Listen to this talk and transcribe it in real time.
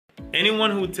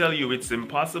Anyone who tell you it's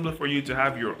impossible for you to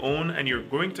have your own and you're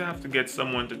going to have to get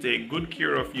someone to take good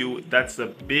care of you, that's a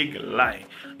big lie.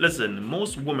 Listen,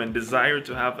 most women desire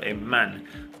to have a man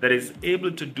that is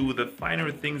able to do the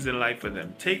finer things in life for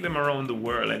them, take them around the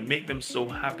world and make them so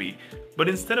happy. But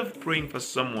instead of praying for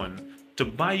someone to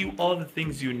buy you all the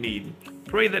things you need,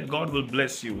 pray that God will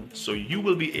bless you so you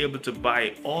will be able to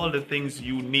buy all the things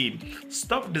you need.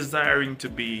 Stop desiring to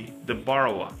be the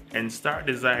borrower and start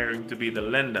desiring to be the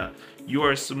lender. You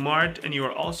are smart and you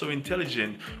are also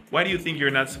intelligent. Why do you think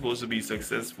you're not supposed to be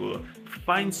successful?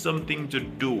 Find something to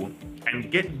do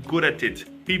and get good at it.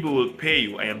 People will pay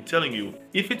you, I am telling you.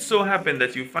 If it so happens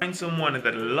that you find someone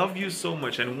that love you so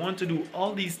much and want to do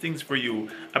all these things for you,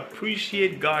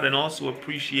 appreciate God and also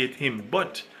appreciate him.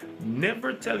 But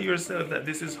never tell yourself that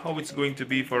this is how it's going to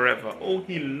be forever. Oh,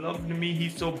 he loved me,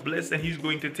 he's so blessed and he's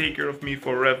going to take care of me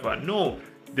forever. No,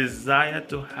 desire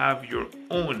to have your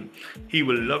own. He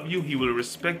will love you, he will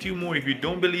respect you more. If you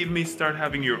don't believe me, start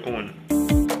having your own.